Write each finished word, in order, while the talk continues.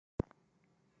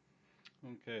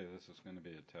Okay, this is going to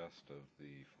be a test of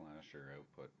the flasher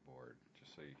output board,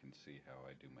 just so you can see how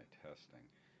I do my testing.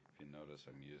 If you notice,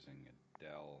 I'm using a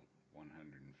Dell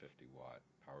 150 watt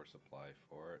power supply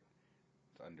for it.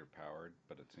 It's underpowered,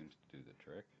 but it seems to do the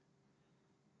trick.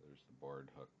 There's the board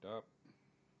hooked up.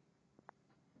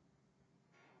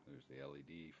 There's the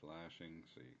LED flashing,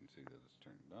 so you can see that it's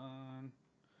turned on.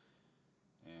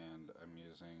 And I'm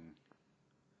using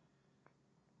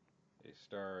a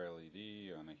star LED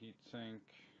on a heatsink,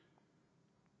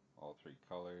 all three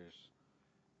colors.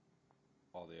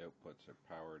 All the outputs are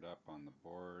powered up on the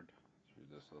board through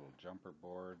this little jumper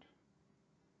board.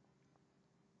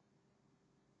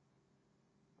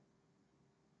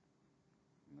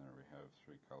 And there we have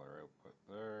 3-color output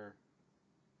there,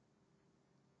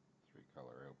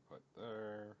 3-color output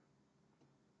there,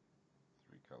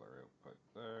 3-color output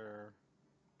there,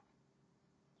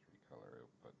 3-color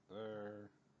output there,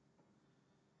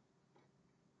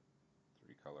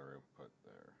 3-color output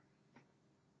there.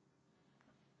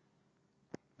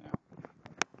 Now,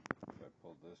 if I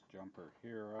pull this jumper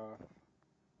here off,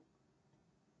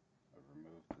 I've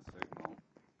removed the signal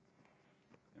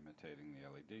imitating the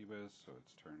LED whiz, so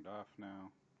it's turned off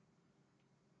now.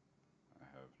 I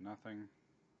have nothing,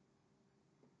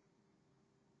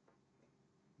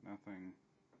 nothing,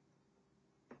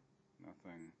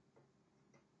 nothing,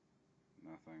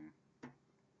 nothing,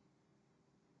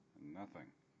 and nothing.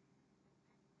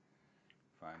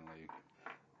 Finally,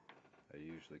 I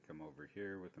usually come over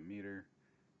here with a meter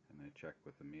and I check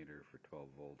with the meter for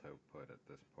 12-volt output at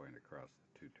this point across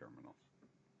the two terminals.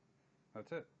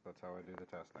 That's it. That's how I do the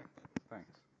testing.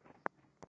 Thanks.